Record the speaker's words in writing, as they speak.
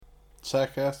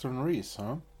Zach Aston Reese,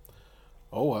 huh?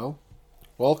 Oh well.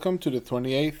 Welcome to the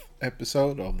 28th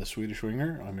episode of the Swedish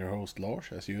Winger. I'm your host Lars,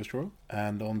 as usual.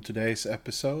 And on today's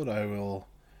episode, I will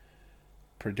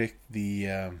predict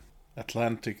the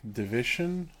Atlantic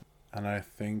Division. And I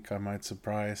think I might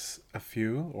surprise a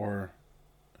few, or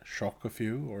shock a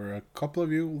few, or a couple of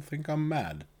you will think I'm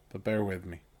mad. But bear with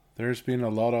me. There's been a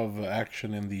lot of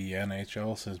action in the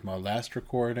NHL since my last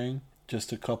recording.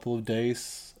 Just a couple of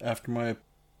days after my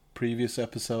previous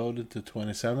episode, the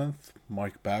 27th,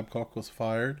 Mike Babcock was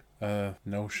fired. A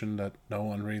notion that no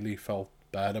one really felt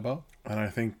bad about. And I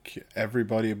think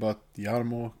everybody but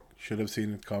Jarmo should have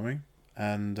seen it coming.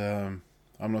 And I'm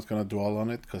not going to dwell on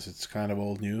it because it's kind of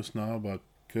old news now, but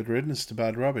good riddance to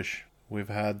bad rubbish. We've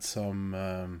had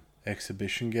some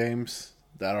exhibition games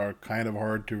that are kind of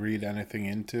hard to read anything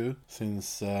into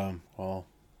since, the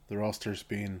roster's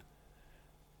been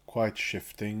quite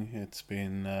shifting. It's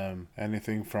been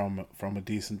anything from a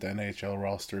decent NHL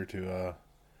roster to a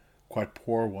quite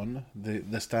poor one. The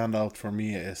standout for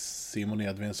me is Simon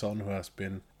Edvinsson, who has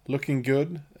been looking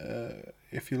good.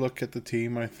 If you look at the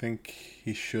team, I think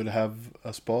he should have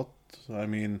a spot. I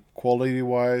mean,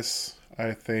 quality-wise,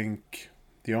 I think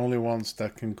the only ones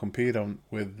that can compete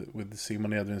with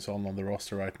Simon Edvinsson on the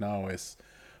roster right now is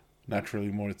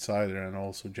naturally Moritz Seider and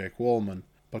also Jake Wallman.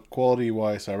 But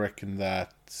quality-wise, I reckon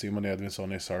that Simon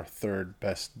Edvinsson is our third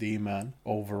best D-man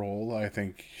overall. I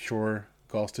think, sure,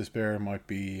 Gostisbehere might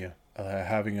be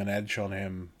having an edge on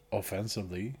him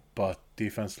offensively, but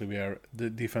defensively,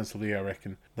 I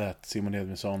reckon that Simon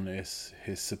Edvinsson is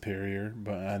his superior,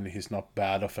 and he's not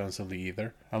bad offensively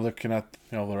either. I'm looking at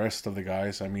the rest of the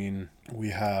guys. I mean,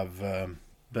 we have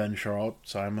Ben Sharp.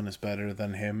 Simon is better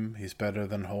than him. He's better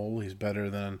than Hull. He's better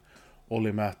than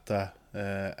Olli Määttä.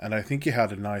 And I think he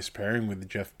had a nice pairing with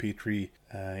Jeff Petrie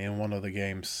in one of the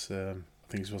games. I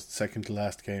think it was the second to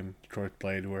last game Detroit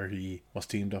played where he was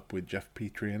teamed up with Jeff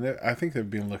Petrie. And I think they've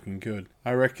been looking good.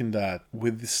 I reckon that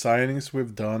with the signings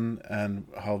we've done and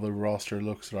how the roster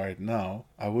looks right now,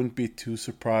 I wouldn't be too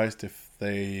surprised if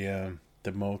they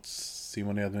demote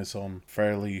Simon Edvinsson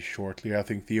fairly shortly. I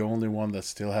think the only one that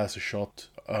still has a shot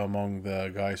among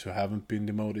the guys who haven't been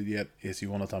demoted yet is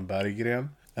Jonathan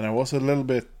Berggren. And I was a little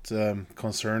bit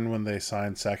concerned when they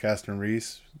signed Zach Aston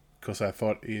Reese, because I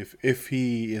thought if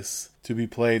he is to be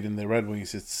played in the Red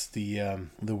Wings, it's the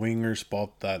winger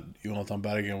spot that Jonathan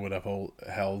Berggren would have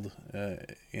held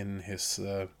in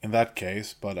that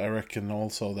case. But I reckon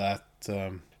also that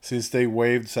since they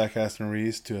waived Zach Aston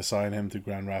Reese to assign him to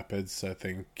Grand Rapids, I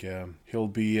think he'll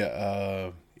be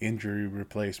a injury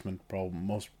replacement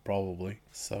most probably.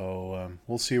 So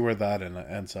we'll see where that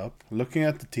ends up. Looking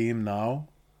at the team now,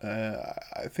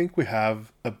 I think we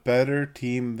have a better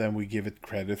team than we give it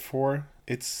credit for.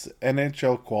 It's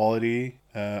NHL quality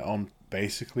on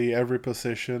basically every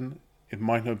position. It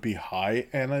might not be high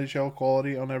NHL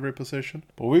quality on every position,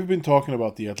 but we've been talking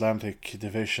about the Atlantic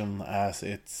Division as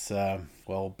it's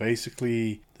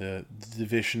basically the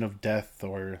division of death,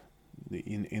 or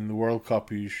in the World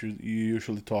Cup you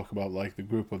usually talk about like the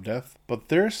group of death. But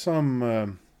there's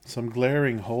some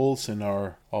glaring holes in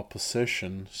our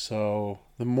opposition. So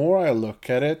the more I look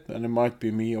at it, and it might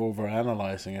be me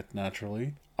overanalyzing it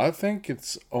naturally, I think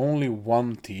it's only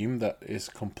one team that is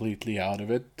completely out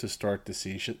of it to start the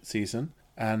season.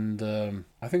 And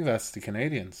I think that's the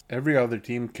Canadiens. Every other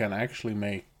team can actually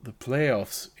make the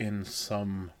playoffs in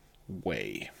some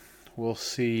way. We'll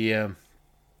see.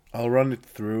 I'll run it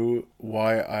through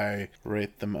why I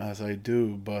rate them as I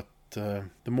do, but the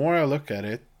more I look at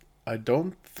it, I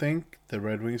don't think the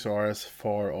Red Wings are as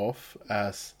far off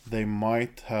as they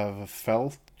might have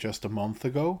felt just a month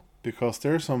ago, because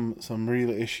there's some real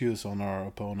issues on our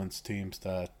opponents' teams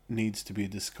that needs to be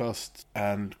discussed,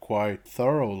 and quite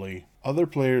thoroughly. Other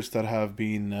players that have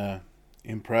been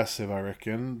impressive, I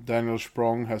reckon. Daniel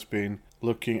Sprong has been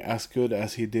looking as good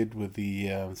as he did with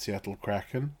the Seattle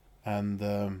Kraken,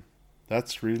 and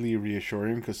that's really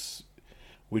reassuring, because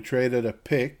we traded a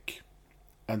pick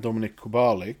and Dominik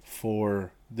Kubalik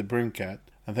for the Brinkat,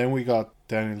 and then we got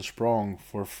Daniel Sprong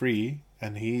for free,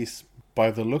 and he's,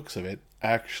 by the looks of it,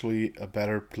 actually a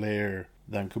better player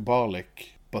than Kubalik,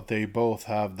 but they both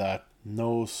have that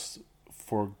nose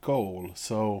for goal.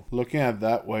 So looking at it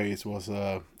that way, it was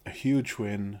a huge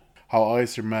win. How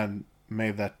Yzerman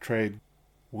made that trade.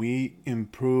 We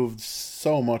improved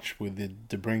so much with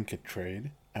the Brinkat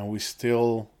trade, and we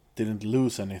still didn't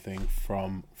lose anything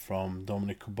from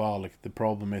Dominik Kubalik. The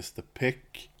problem is the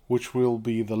pick, which will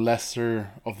be the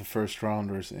lesser of the first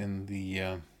rounders in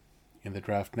the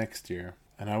draft next year.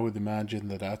 And I would imagine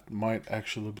that might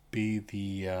actually be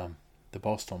the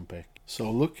Boston pick.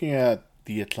 So looking at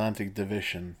the Atlantic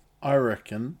Division, I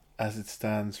reckon, as it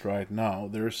stands right now,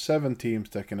 there are 7 teams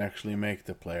that can actually make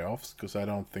the playoffs, because I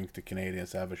don't think the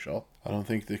Canadiens have a shot. I don't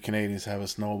think the Canadiens have a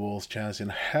snowball's chance in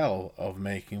hell of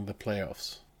making the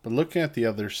playoffs. But looking at the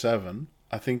other 7,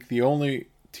 I think the only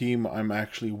team I'm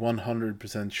actually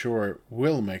 100% sure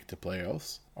will make the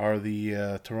playoffs are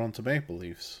the Toronto Maple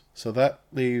Leafs. So that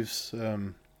leaves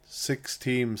 6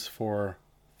 teams for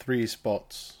 3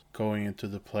 spots going into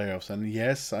the playoffs. And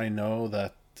yes, I know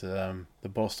that the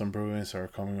Boston Bruins are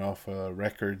coming off a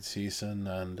record season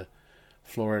and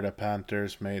Florida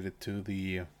Panthers made it to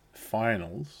the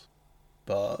finals.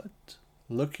 But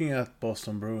looking at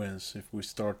Boston Bruins, if we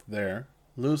start there,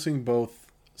 losing both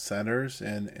centers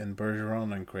in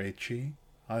Bergeron and Krejci,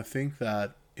 I think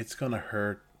that it's going to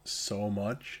hurt so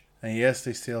much. And yes,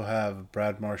 they still have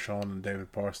Brad Marchand and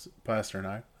David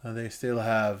Pastrnak. And they still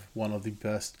have one of the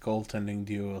best goaltending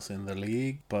duos in the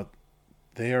league. But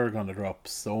they are going to drop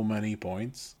so many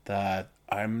points that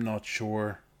I'm not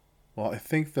sure. Well, I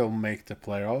think they'll make the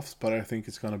playoffs, but I think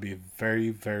it's going to be very,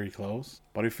 very close.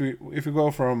 But if we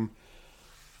go from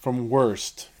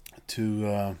worst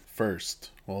to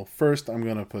first, well, first I'm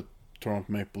going to put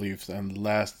Toronto Maple Leafs, and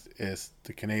last is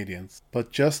the Canadiens.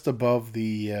 But just above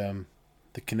the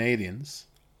Canadiens,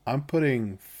 I'm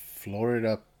putting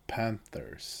Florida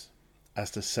Panthers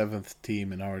as the 7th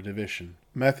team in our division.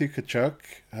 Matthew Tkachuk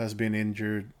has been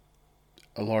injured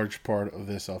a large part of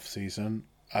this offseason.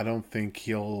 I don't think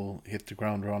he'll hit the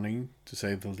ground running, to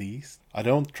say the least. I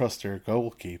don't trust their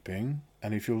goalkeeping,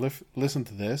 and if you listen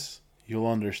to this, you'll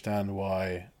understand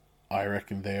why I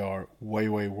reckon they are way,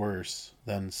 way worse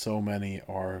than so many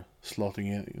are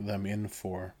slotting them in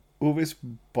for. Uvis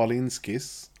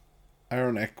Balinskis,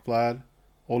 Aaron Ekblad,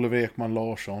 Oliver Ekman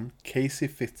Larsson, Casey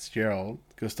Fitzgerald,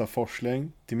 Gustav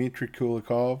Forsling, Dmitry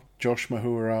Kulikov, Josh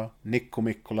Mahura, Nikko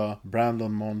Mikkola,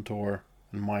 Brandon Montour,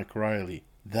 and Mike Riley.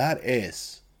 That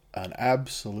is an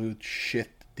absolute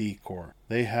shit decor.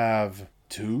 They have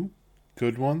 2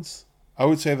 good ones. I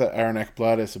would say that Aaron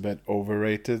Ekblad is a bit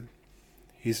overrated.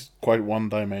 He's quite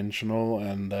one-dimensional,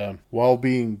 and while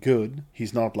being good,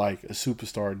 he's not like a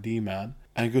superstar D-man.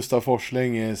 And Gustav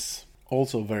Forsling is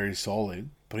also very solid,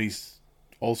 but he's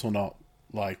also not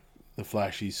like the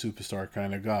flashy superstar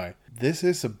kind of guy. This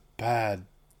is a bad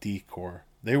decor.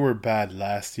 They were bad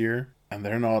last year, and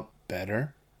they're not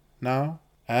better now.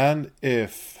 And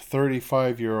if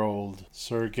 35-year-old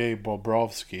Sergei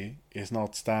Bobrovsky is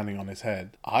not standing on his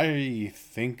head, I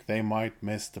think they might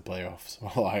miss the playoffs.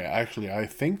 Well, I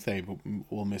think they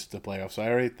will miss the playoffs.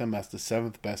 I rate them as the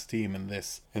 7th best team in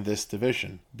this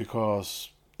division,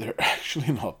 because they're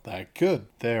actually not that good.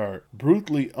 They are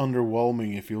brutally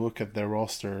underwhelming if you look at their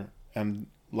roster and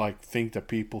think that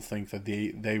people think that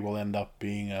they will end up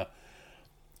being a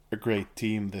great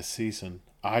team this season.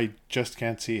 I just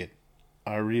can't see it.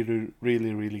 I really,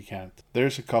 really, really can't.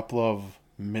 There's a couple of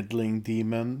middling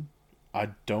D-men. I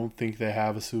don't think they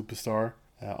have a superstar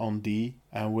on D.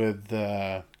 And with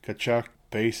Tkachuk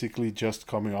basically just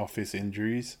coming off his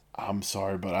injuries, I'm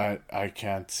sorry, but I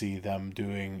can't see them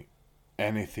doing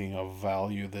anything of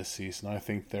value this season. I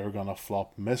think they're going to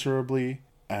flop miserably.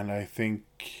 And I think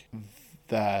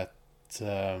that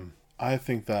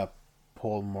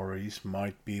Paul Maurice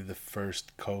might be the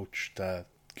first coach that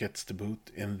gets the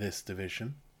boot in this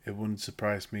division. It wouldn't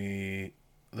surprise me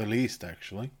the least,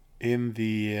 actually. In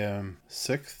the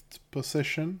 6th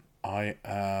position, I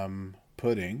am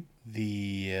putting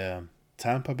the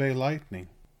Tampa Bay Lightning.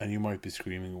 And you might be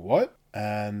screaming, what?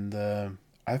 And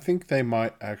I think they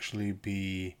might actually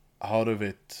be out of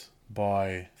it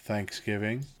by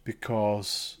Thanksgiving,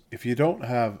 because if you don't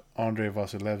have Andrei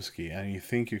Vasilevsky and you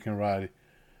think you can ride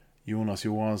Jonas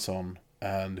Johansson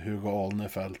and Hugo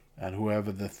Olnefeld and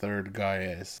whoever the third guy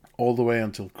is all the way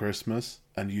until Christmas,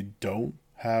 and you don't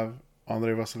have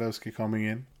Andrei Vasilevsky coming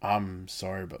in, I'm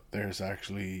sorry, but there's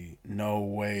actually no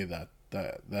way that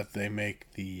they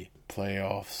make the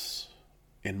playoffs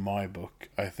in my book.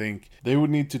 I think they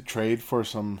would need to trade for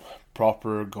some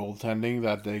proper goaltending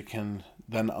that they can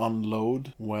then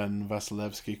unload when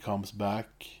Vasilevsky comes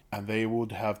back, and they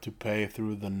would have to pay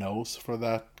through the nose for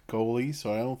that goalie,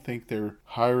 so I don't think they're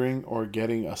hiring or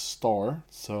getting a star.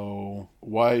 So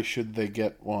why should they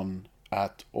get one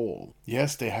at all?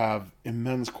 Yes, they have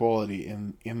immense quality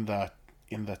in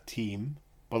that team,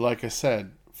 but like I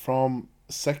said, from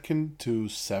 2nd to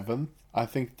 7th, I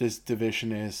think this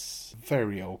division is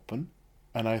very open.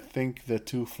 And I think the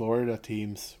 2 Florida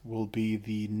teams will be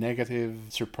the negative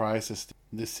surprises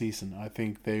this season. I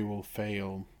think they will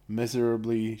fail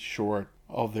miserably short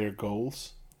of their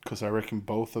goals, because I reckon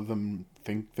both of them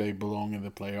think they belong in the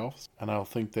playoffs, and I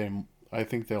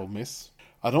think they'll miss.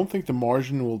 I don't think the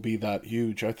margin will be that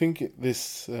huge. I think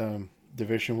this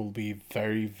division will be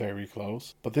very, very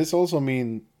close. But this also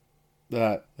means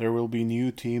that there will be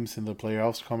new teams in the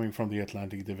playoffs coming from the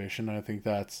Atlantic Division. I think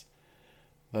that's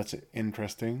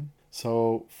interesting.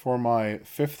 So for my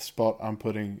fifth spot, I'm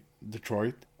putting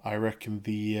Detroit. I reckon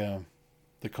the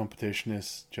competition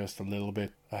is just a little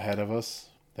bit ahead of us.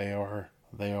 They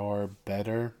are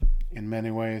better in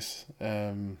many ways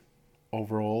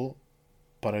overall,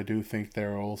 but I do think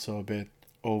they're also a bit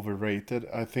overrated.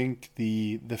 I think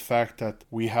the fact that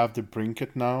we have the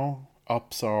Brinket now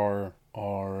ups our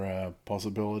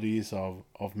possibilities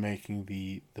of making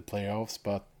the playoffs,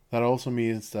 but that also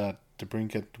means that the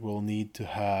Brinket will need to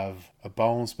have a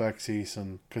bounce back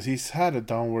season, because he's had a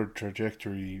downward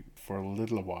trajectory for a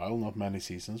little while, not many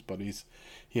seasons, but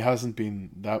he hasn't been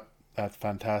that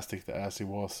fantastic as he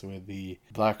was with the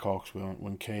Blackhawks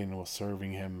when Kane was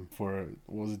serving him for,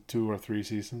 was it 2 or 3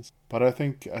 seasons? But I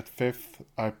think at fifth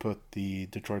I put the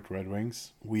Detroit Red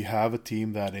Wings. We have a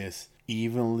team that is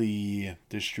evenly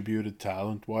distributed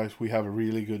talent-wise. We have a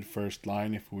really good first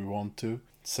line if we want to.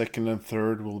 Second and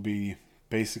third will be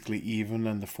basically even,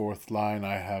 and the fourth line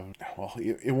I have, well,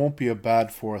 it won't be a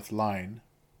bad fourth line,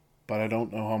 but I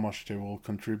don't know how much they will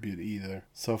contribute either.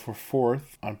 So for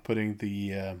fourth, I'm putting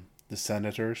the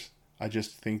Senators. I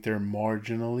just think they're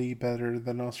marginally better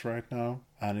than us right now,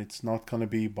 and it's not going to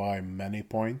be by many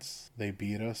points. They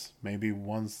beat us, maybe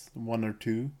one or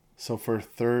two. So for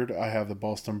third, I have the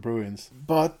Boston Bruins.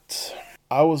 But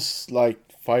I was like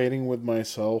fighting with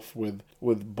myself with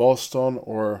Boston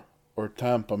or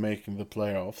Tampa making the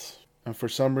playoffs. And for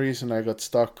some reason I got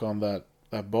stuck on that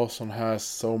Boston has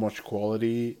so much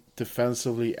quality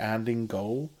defensively and in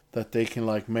goal that they can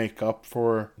like make up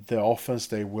for the offense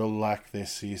they will lack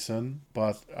this season.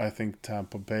 But I think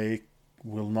Tampa Bay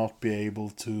will not be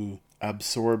able to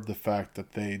absorb the fact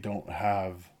that they don't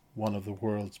have one of the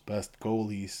world's best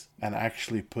goalies and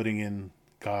actually putting in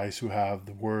guys who have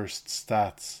the worst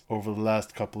stats over the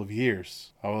last couple of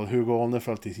years. Well, Hugo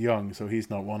Olnefelt is young, so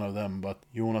he's not one of them, but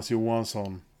Jonas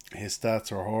Johansson, his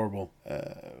stats are horrible.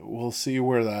 We'll see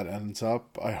where that ends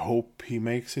up. I hope he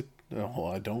makes it. Well,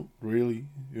 I don't really.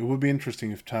 It would be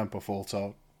interesting if Tampa falls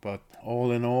out. But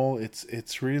all in all,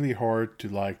 it's really hard to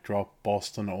like drop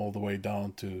Boston all the way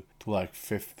down to like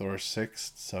 5th or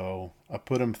 6th. So I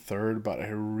put him 3rd, but I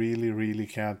really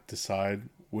can't decide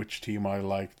which team I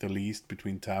like the least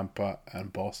between Tampa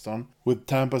and Boston. With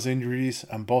Tampa's injuries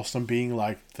and Boston being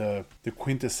like the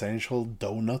quintessential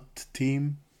donut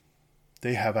team,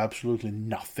 they have absolutely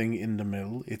nothing in the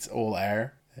middle. It's all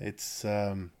air. It's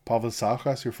Pavel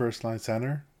Zacha, your first line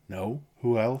center? No.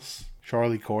 Who else?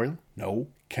 Charlie Coyle? No.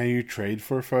 Can you trade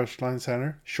for a first line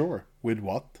center? Sure. With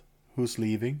what? Who's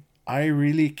leaving? I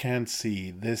really can't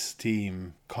see this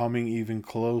team coming even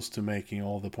close to making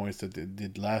all the points that they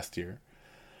did last year.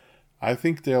 I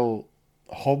think they'll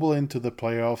hobble into the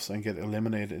playoffs and get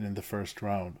eliminated in the first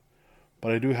round.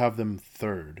 But I do have them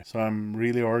 3rd, so I'm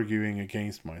really arguing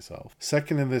against myself.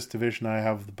 Second in this division, I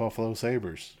have the Buffalo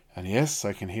Sabres. And yes,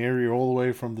 I can hear you all the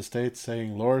way from the States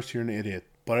saying, Lars, you're an idiot.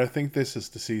 But I think this is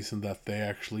the season that they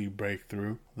actually break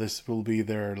through. This will be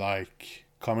their, like,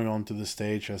 coming onto the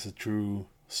stage as a true,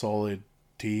 solid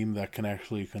team that can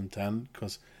actually contend.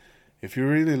 Because if you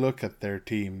really look at their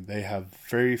team, they have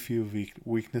very few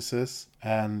weaknesses.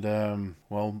 And,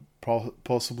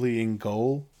 possibly in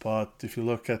goal. But if you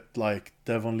look at, like,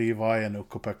 Devon Levi and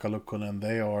Ukko-Pekka Luukkonen,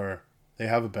 they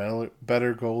have a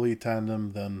better goalie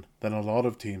tandem than a lot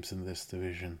of teams in this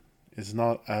division. It's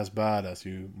not as bad as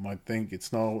you might think.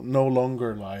 It's no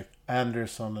longer like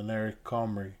Anderson and Eric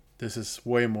Comrie. This is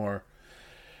way more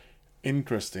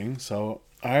interesting. So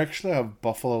I actually have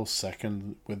Buffalo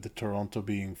 2nd with the Toronto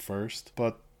being 1st.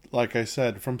 But like I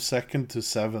said, from 2nd to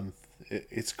 7th,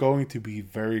 it's going to be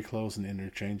very close and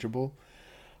interchangeable.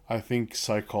 I think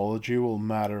psychology will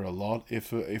matter a lot.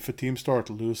 If a team starts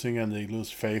losing and they lose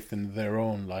faith in their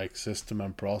own like system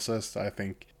and process, I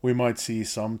think we might see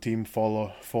some team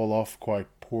fall off quite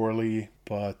poorly.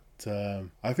 But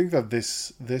I think that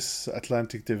this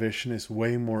Atlantic Division is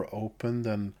way more open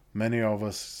than many of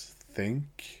us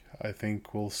think. I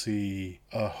think we'll see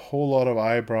a whole lot of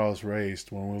eyebrows raised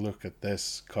when we look at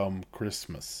this come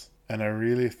Christmas. And I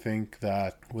really think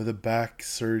that with the back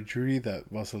surgery that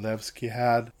Vasilevsky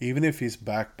had, even if he's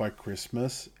back by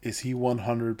Christmas, is he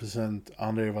 100%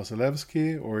 Andrei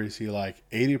Vasilevsky or is he like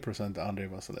 80% Andrei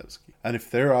Vasilevsky? And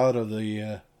if they're out of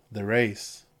the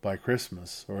race by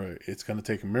Christmas, or it's going to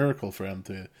take a miracle for them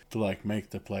to like make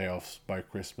the playoffs by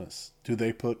Christmas, do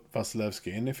they put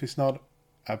Vasilevsky in if he's not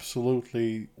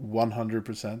absolutely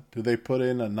 100%? Do they put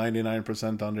in a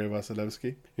 99% Andrei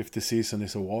Vasilevsky if the season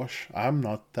is a wash? I'm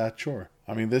not that sure.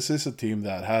 I mean, this is a team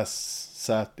that has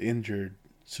sat injured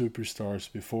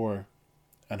superstars before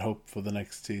and hoped for the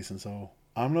next season, so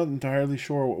I'm not entirely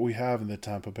sure what we have in the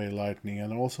Tampa Bay Lightning,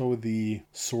 and also with the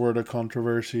sort of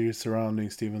controversy surrounding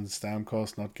Steven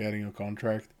Stamkos not getting a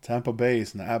contract. Tampa Bay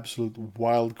is an absolute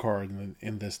wild card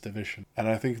in this division, and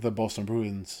I think the Boston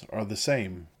Bruins are the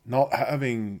same. Not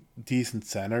having decent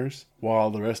centers, while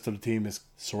the rest of the team is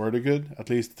sort of good, at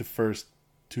least the first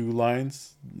two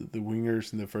lines, the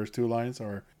wingers in the first two lines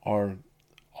are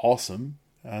awesome.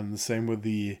 And the same with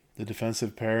the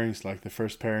defensive pairings, like the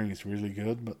first pairing is really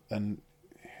good, but then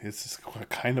it's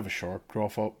kind of a sharp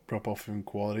drop off in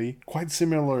quality. Quite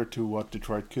similar to what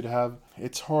Detroit could have.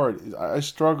 It's hard. I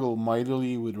struggle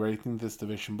mightily with rating this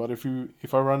division, but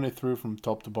if I run it through from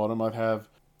top to bottom, I'd have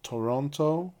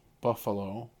Toronto,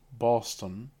 Buffalo,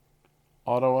 Boston,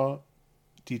 Ottawa,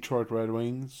 Detroit Red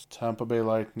Wings, Tampa Bay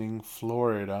Lightning,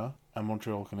 Florida, and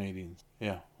Montreal Canadiens.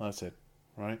 Yeah, that's it,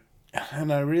 right?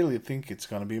 And I really think it's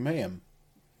going to be mayhem.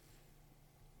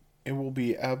 It will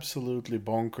be absolutely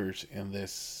bonkers in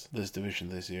this division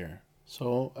this year.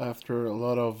 So after a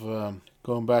lot of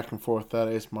going back and forth, that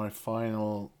is my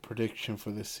final prediction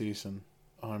for this season.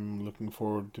 I'm looking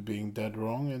forward to being dead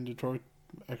wrong and Detroit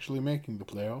actually making the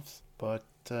playoffs. But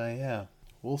yeah,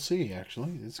 we'll see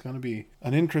actually. It's going to be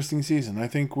an interesting season. I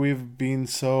think we've been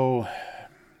so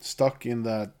stuck in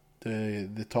that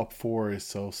the top four is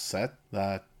so set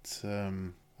that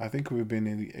I think we've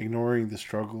been ignoring the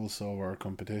struggles of our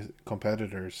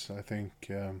competitors. I think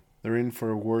they're in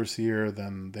for a worse year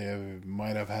than they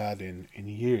might have had in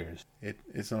years.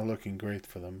 It's not looking great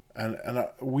for them. And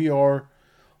we are,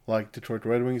 like Detroit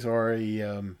Red Wings are,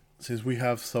 since we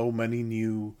have so many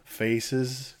new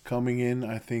faces coming in,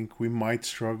 I think we might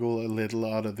struggle a little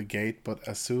out of the gate. But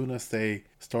as soon as they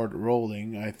start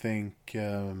rolling, I think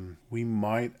we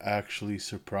might actually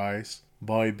surprise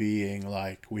by being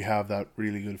like, we have that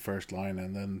really good first line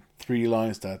and then three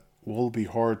lines that will be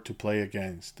hard to play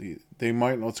against. They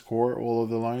might not score all of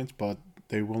the lines, but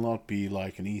they will not be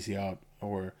like an easy out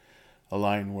or a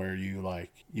line where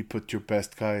you put your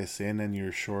best guys in and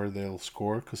you're sure they'll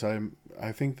score, because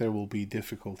I think there will be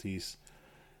difficulties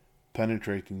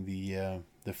penetrating the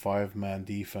 5-man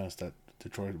defense that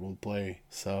Detroit will play.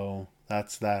 So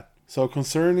that's that. So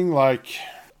concerning like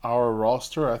our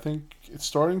roster, I think it's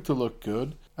starting to look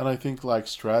good. And I think like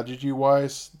strategy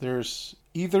wise, there's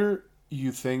either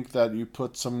you think that you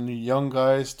put some young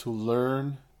guys to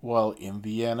learn while in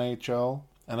the NHL.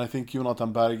 And I think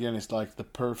Jonathan Berggren is like the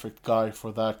perfect guy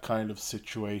for that kind of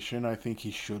situation. I think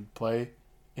he should play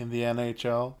in the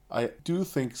NHL. I do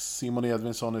think Simon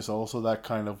Edvinsson is also that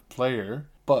kind of player.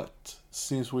 But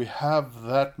since we have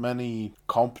that many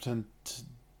competent,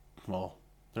 well,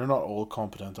 they're not all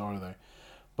competent, are they?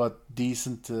 But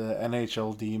decent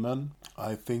NHL D-men,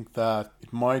 I think that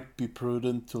it might be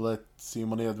prudent to let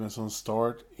Simon Edvinsson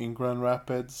start in Grand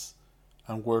Rapids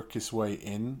and work his way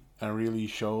in and really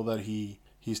show that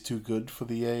he's too good for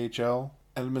the AHL.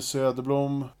 Elmer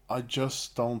Söderblom, I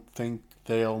just don't think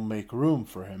they'll make room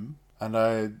for him.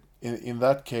 And in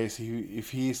that case,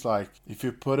 if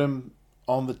you put him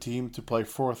on the team to play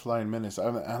fourth line minutes,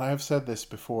 and I have said this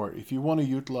before, if you want to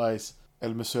utilize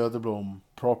Elmer Söderblom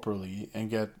properly and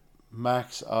get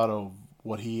max out of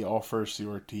what he offers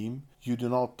your team, you do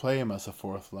not play him as a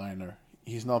fourth liner.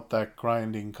 He's not that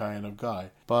grinding kind of guy.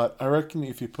 But I reckon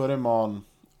if you put him on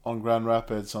Grand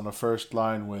Rapids on a first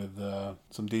line with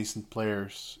some decent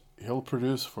players, he'll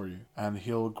produce for you and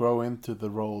he'll grow into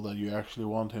the role that you actually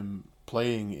want him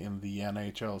playing in the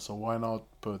NHL. So why not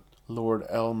put Lord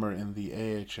Elmer in the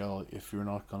AHL if you're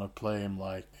not going to play him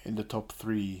like in the top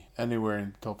three, anywhere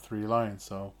in the top three lines?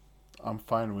 So I'm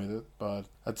fine with it, but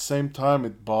at the same time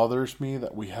it bothers me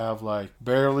that we have like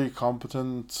barely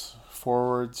competent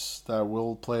forwards that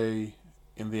will play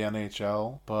in the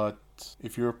NHL. But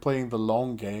if you're playing the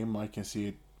long game, I can see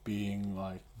it being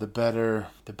like the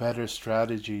better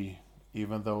strategy,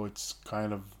 even though it's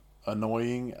kind of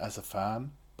annoying as a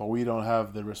fan. But we don't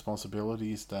have the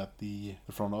responsibilities that the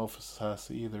front office has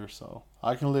either, so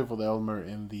I can live with Elmer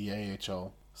in the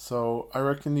AHL. So I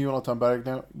reckon Jonathan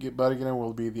Berggren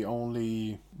will be the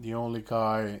only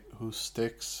guy who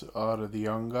sticks out of the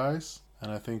young guys.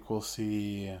 And I think we'll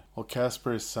see, well,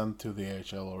 Casper is sent to the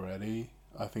AHL already.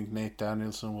 I think Nate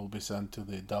Danielson will be sent to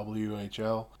the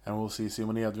WHL. And we'll see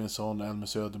Simon Edvinsson and Elmer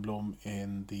Söderblom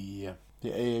in the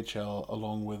AHL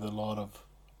along with a lot of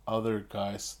other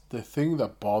guys. The thing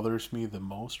that bothers me the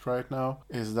most right now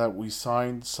is that we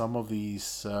signed some of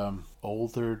these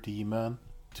older D-men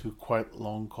two quite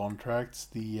long contracts.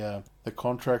 The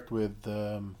contract with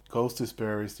Ghost is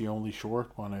the only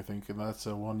short one, I think, and that's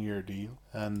a 1 year deal.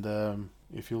 And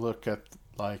if you look at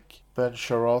like Ben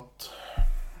Sherratt,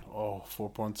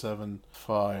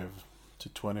 4.75 to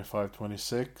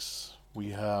 25-26.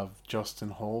 We have Justin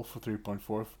Hall for 3.4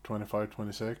 for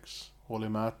 25-26. Olli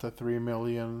Määttä 3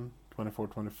 million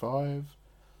 24-25.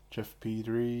 Jeff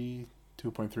Petrie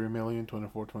 2.3 million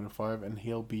 24-25, and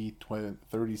he'll be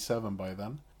 37 by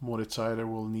then. Moritz Seider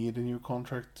will need a new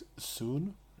contract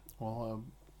soon,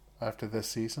 after this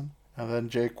season. And then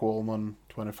Jake Wallman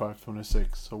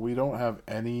 25-26. So we don't have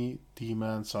any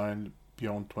D-man signed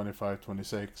beyond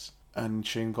 25-26, and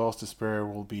Shane Gostisbehere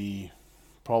will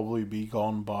probably be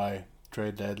gone by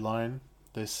trade deadline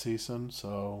this season.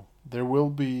 So there will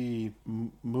be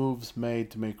moves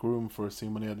made to make room for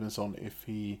Simon Edvinsson if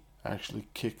he actually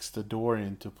kicks the door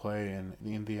into play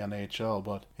in the NHL.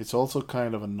 But it's also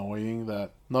kind of annoying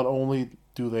that not only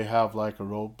do they have like a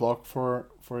roadblock for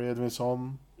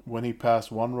Edvinsson, when he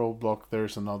passed one roadblock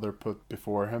there's another put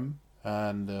before him,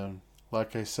 and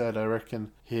like I said, I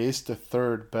reckon he is the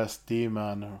third best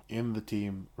D-man in the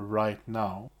team right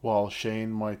now, while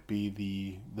Shane might be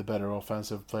the better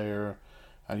offensive player,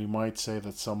 and you might say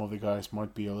that some of the guys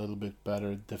might be a little bit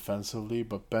better defensively,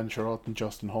 but Ben Sherratt and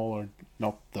Justin Hall are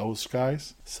not those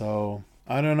guys. So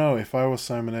I don't know, if I was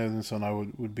Simon Edvinsson I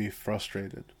would be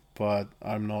frustrated, but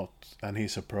I'm not, and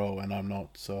he's a pro and I'm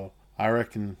not, so I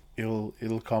reckon it'll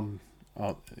come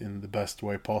out in the best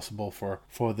way possible for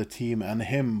the team and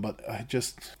him. But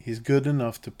he's good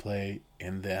enough to play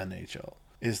in the NHL.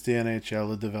 Is the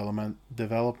NHL a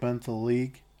developmental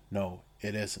league? No,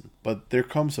 it isn't. But there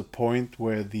comes a point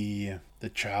where the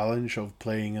challenge of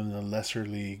playing in the lesser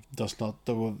league does not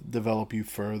develop you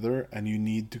further, and you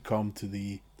need to come to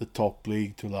the top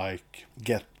league to like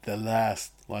get the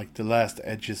last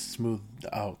edges smoothed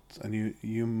out, and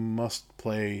you must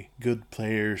play good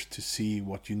players to see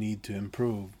what you need to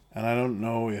improve. And I don't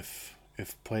know if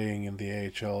playing in the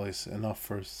AHL is enough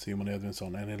for Simon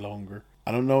Edvinsson any longer.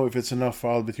 I don't know if it's enough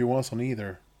for Albert Johansson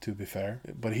either, to be fair,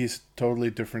 but he's a totally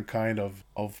different kind of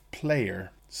player.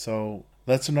 So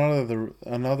that's another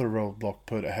roadblock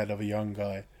put ahead of a young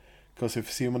guy. Because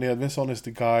if Simon Edvinsson is the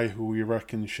guy who we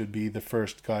reckon should be the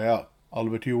first guy up,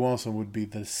 Albert Johansson would be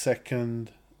the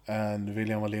second, and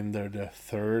William Wallinder the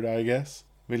third, I guess.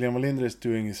 William Wallinder is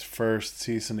doing his first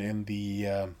season in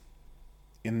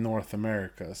North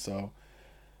America, so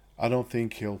I don't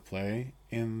think he'll play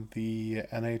in the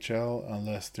NHL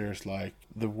unless there's like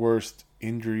the worst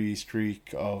injury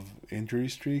streaks,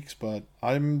 but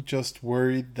I'm just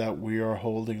worried that we are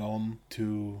holding on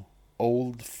to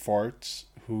old farts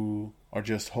who are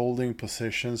just holding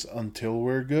positions until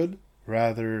we're good,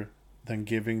 rather than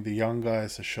giving the young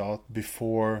guys a shot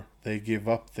before they give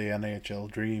up the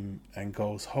NHL dream and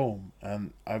goes home.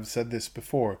 And I've said this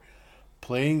before,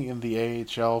 playing in the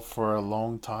AHL for a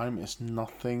long time is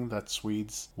nothing that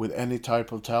Swedes with any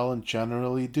type of talent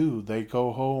generally do. They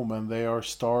go home and they are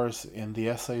stars in the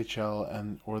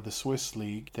SHL or the Swiss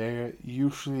League. They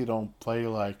usually don't play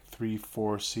like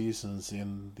 3-4 seasons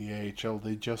in the AHL.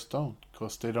 They just don't,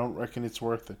 because they don't reckon it's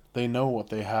worth it. They know what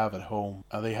they have at home,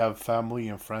 and they have family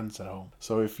and friends at home.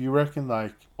 So if you reckon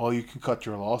like, well, you can cut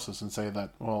your losses and say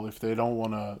that, well, if they don't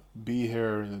want to be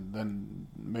here, then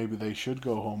maybe they should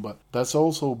go home. But that's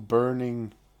also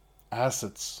burning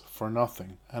assets for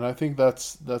nothing. And I think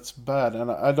that's bad.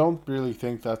 And I don't really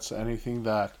think that's anything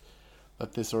that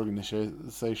this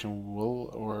organization will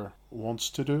or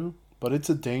wants to do. But it's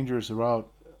a dangerous route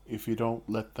if you don't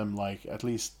let them like at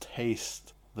least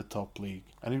taste the top league.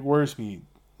 And it worries me,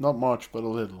 not much, but a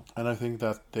little. And I think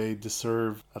that they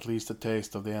deserve at least a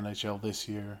taste of the NHL this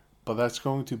year. But that's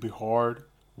going to be hard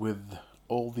with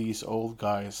all these old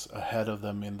guys ahead of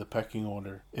them in the pecking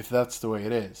order, if that's the way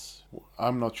it is.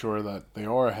 I'm not sure that they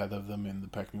are ahead of them in the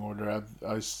pecking order.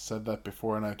 I said that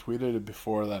before, and I tweeted it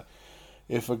before, that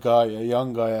if a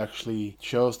young guy actually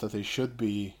shows that they should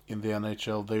be in the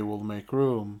NHL, they will make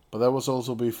room. But that was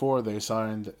also before they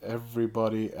signed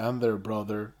everybody and their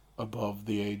brother above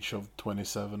the age of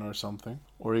 27 or something,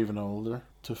 or even older,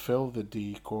 to fill the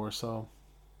D core. So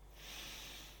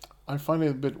I find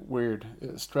it a bit weird.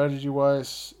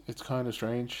 Strategy-wise, it's kind of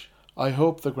strange. I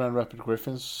hope the Grand Rapids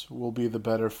Griffins will be the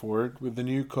better for it, with the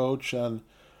new coach and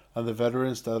the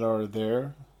veterans that are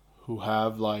there who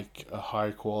have like a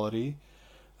high quality.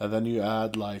 And then you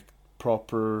add like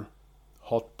proper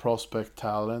hot prospect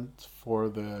talent for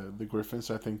the Griffins.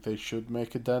 I think they should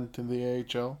make a dent in the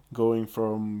AHL, going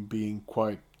from being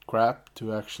quite crap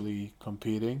to actually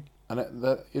competing. And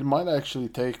that it might actually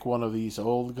take one of these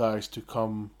old guys to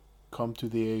come come to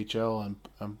the AHL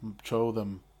and show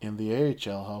them in the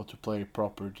AHL how to play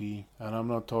proper D. And I'm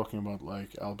not talking about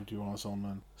like Albert Johansson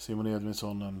and Simon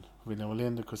Edvinsson and William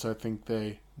Wallinder, because I think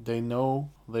they know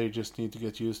they just need to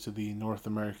get used to the North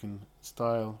American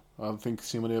style. I think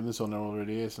Simon Edvinsson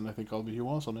already is, and I think Albert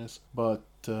Johansson is. But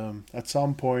at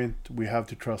some point we have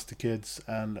to trust the kids,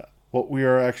 and what we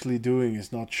are actually doing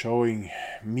is not showing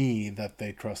me that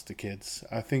they trust the kids.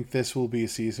 I think this will be a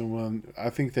season when I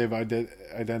think they've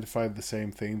identified the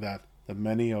same thing that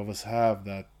many of us have,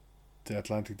 that the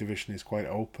Atlantic Division is quite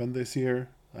open this year,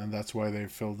 and that's why they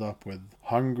filled up with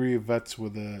hungry vets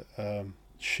with a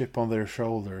chip on their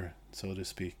shoulder, so to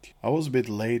speak. I was a bit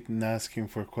late in asking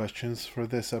for questions for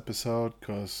this episode,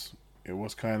 because it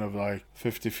was kind of like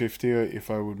 50-50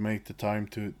 if I would make the time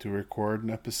to record an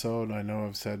episode. I know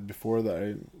I've said before that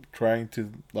I'm trying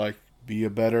to like be a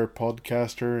better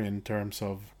podcaster in terms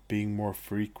of being more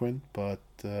frequent, but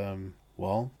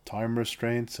well, time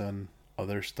restraints and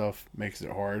other stuff makes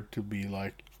it hard to be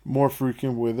like more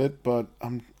frequent with it. But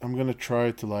I'm gonna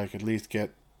try to like at least get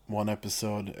one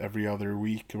episode every other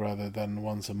week rather than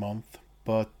once a month.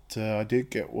 But I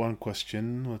did get one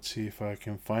question. Let's see if I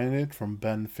can find it, from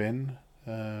Ben Finn,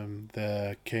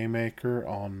 the K-Maker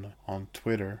on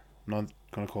Twitter. I'm not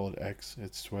gonna call it X,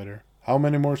 it's Twitter. How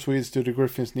many more Swedes do the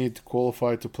Griffins need to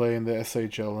qualify to play in the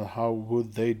SHL, and how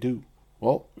would they do?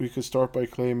 Well, we could start by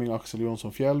claiming Axel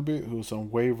Jonsson Fjällby, who's on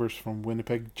waivers from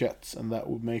Winnipeg Jets, and that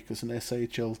would make us an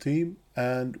SHL team,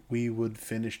 and we would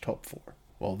finish top 4.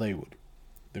 Well, they would.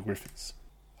 The Griffins.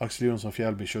 Axel Jonsson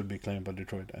Fjällby should be claimed by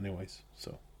Detroit anyways,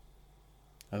 so.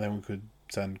 And then we could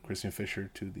send Christian Fischer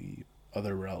to the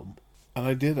other realm. And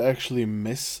I did actually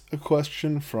miss a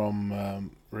question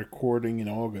from recording in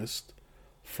August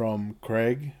from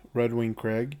Craig, Red Wing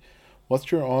Craig.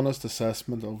 What's your honest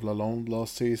assessment of Lalonde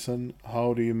last season?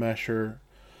 How do you measure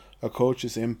a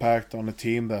coach's impact on a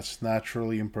team that's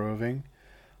naturally improving?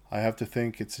 I have to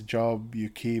think it's a job you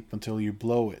keep until you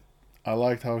blow it. I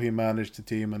liked how he managed the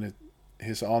team and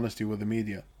his honesty with the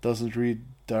media. Doesn't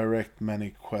redirect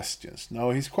many questions.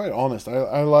 No, he's quite honest.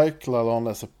 I like Lalonde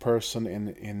as a person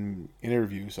in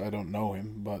interviews. I don't know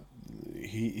him, but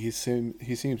he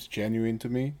seems genuine to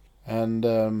me. And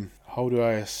how do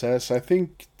I assess? I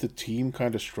think the team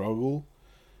kind of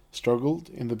struggled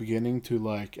in the beginning to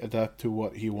like adapt to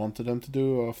what he wanted them to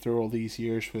do after all these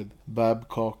years with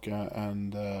Babcock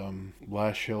and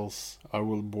Lashill's I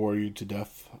will bore you to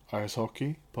death ice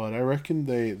hockey. But I reckon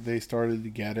they started to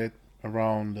get it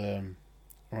around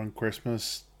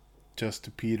Christmas, just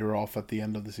to peter off at the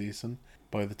end of the season.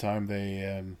 By the time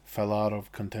they fell out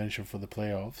of contention for the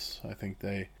playoffs, I think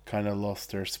they kind of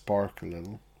lost their spark a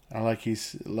little. And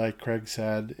like Craig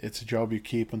said, it's a job you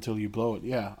keep until you blow it.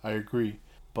 Yeah, I agree.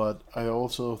 But I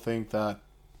also think that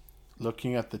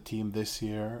looking at the team this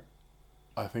year,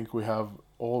 I think we have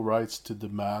all rights to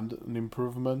demand an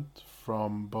improvement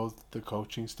from both the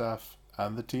coaching staff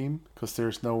and the team. Because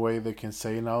there's no way they can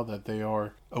say now that they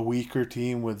are a weaker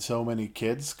team with so many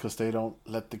kids, because they don't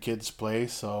let the kids play.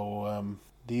 So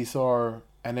these are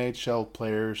NHL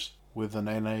players with an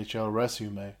NHL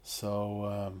resume.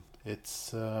 So it's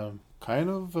kind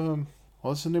of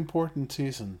it's an important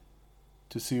season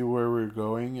to see where we're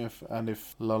going, if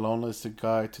Lalonde is the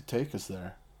guy to take us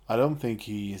there. I don't think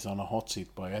he is on a hot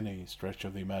seat by any stretch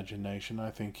of the imagination. I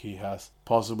think he has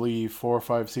possibly 4 or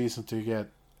 5 seasons to get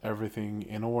everything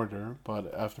in order,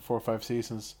 but after 4 or 5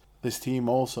 seasons, this team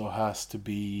also has to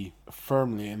be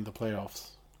firmly in the playoffs.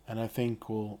 And I think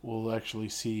we'll actually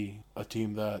see a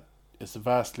team that is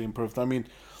vastly improved. I mean,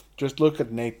 just look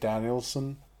at Nate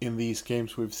Danielson. In these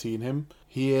games we've seen him,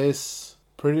 he is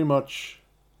pretty much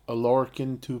a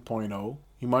Larkin 2.0.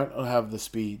 He might not have the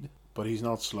speed, but he's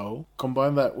not slow.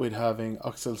 Combine that with having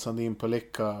Axel Sandin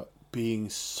Pellikka being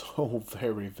so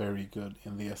very, very good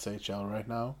in the SHL right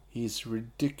now. He's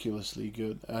ridiculously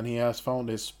good, and he has found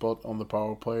his spot on the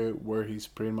power play where he's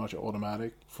pretty much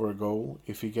automatic for a goal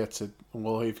if he gets it.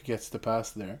 Well, if he gets the pass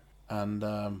there.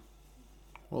 And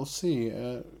we'll see.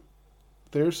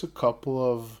 There's a couple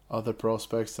of other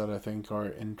prospects that I think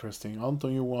are interesting.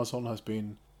 Anton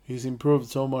Johansson he's improved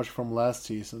so much from last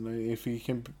season. If he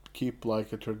can keep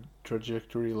like a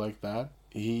trajectory like that,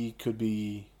 he could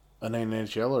be an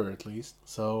NHLer at least.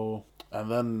 So, and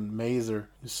then Mazer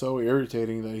is so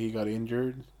irritating that he got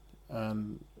injured,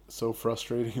 and so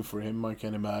frustrating for him, I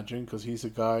can imagine, because he's a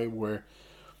guy where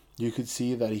you could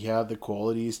see that he had the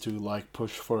qualities to like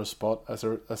push for a spot as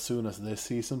soon as this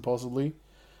season possibly.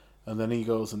 And then he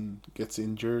goes and gets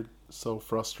injured. So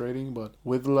frustrating. But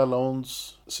with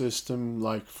Lalonde's system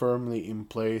like firmly in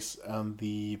place and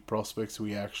the prospects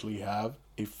we actually have,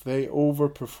 if they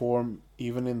overperform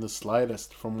even in the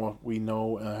slightest from what we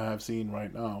know and have seen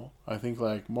right now. I think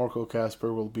like Marco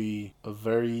Kasper will be a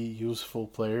very useful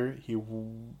player. He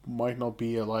might not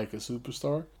be like a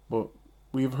superstar, but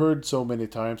we've heard so many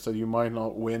times that you might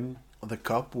not win the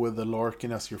cup with the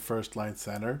Larkin as your first line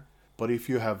center. But if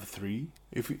you have three,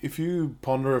 if you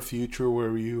ponder a future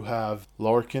where you have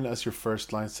Larkin as your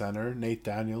first line center, Nate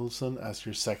Danielson as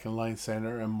your second line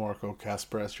center, and Marco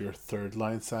Kasper as your third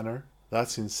line center,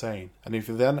 that's insane. And if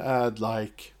you then add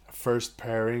like a first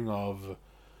pairing of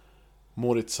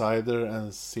Moritz Seider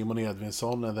and Simon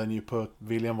Edvinsson, and then you put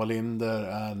William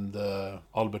Wallinder and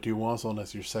Albert Johansson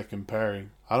as your second pairing,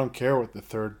 I don't care what the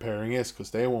third pairing is because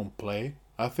they won't play.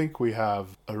 I think we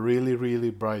have a really,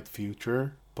 really bright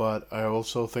future. But I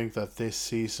also think that this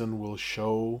season will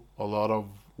show a lot of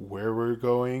where we're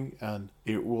going, and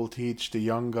it will teach the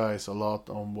young guys a lot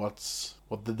on what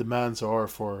the demands are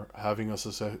for having a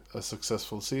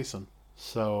successful season.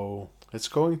 So it's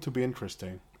going to be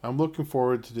interesting. I'm looking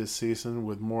forward to this season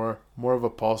with more of a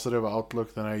positive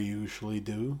outlook than I usually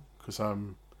do, because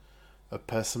I'm a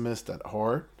pessimist at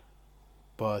heart.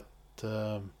 But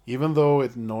even though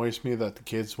it annoys me that the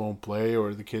kids won't play,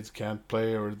 or the kids can't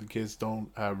play, or the kids don't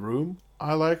have room,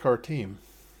 I like our team.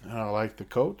 And I like the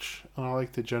coach, and I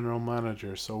like the general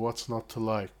manager, so what's not to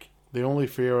like? The only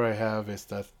fear I have is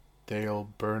that they'll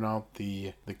burn out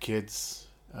the kids,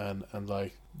 and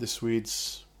like the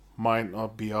Swedes might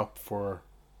not be up for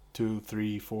 2,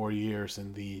 3, 4 years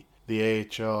in the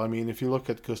AHL. I mean, if you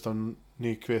look at Gustav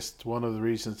Nyquist, one of the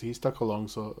reasons he stuck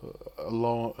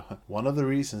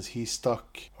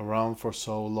around for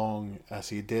so long as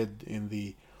he did in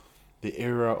the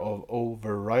era of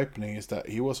over ripening is that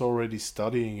he was already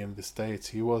studying in the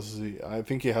States. I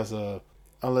think he has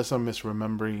unless I'm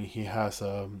misremembering, he has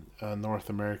a North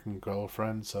American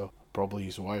girlfriend, so probably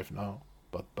his wife now,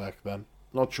 but back then,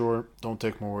 not sure. Don't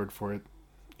take my word for it.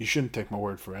 You shouldn't take my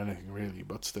word for anything really,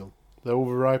 but still. The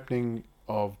over-ripening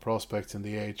of prospects in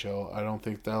the AHL, I don't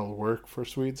think that'll work for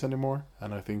Swedes anymore,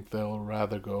 and I think they'll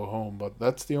rather go home. But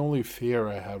that's the only fear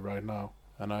I have right now,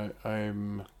 and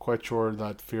I'm quite sure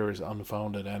that fear is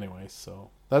unfounded anyway. So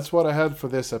that's what I had for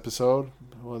this episode.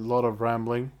 A lot of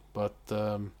rambling, but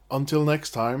until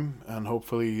next time, and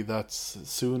hopefully that's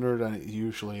sooner than it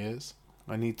usually is.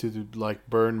 I need to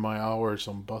burn my hours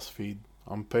on BuzzFeed.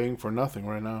 I'm paying for nothing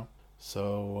right now,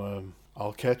 so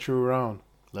I'll catch you around.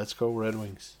 Let's go Red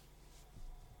Wings.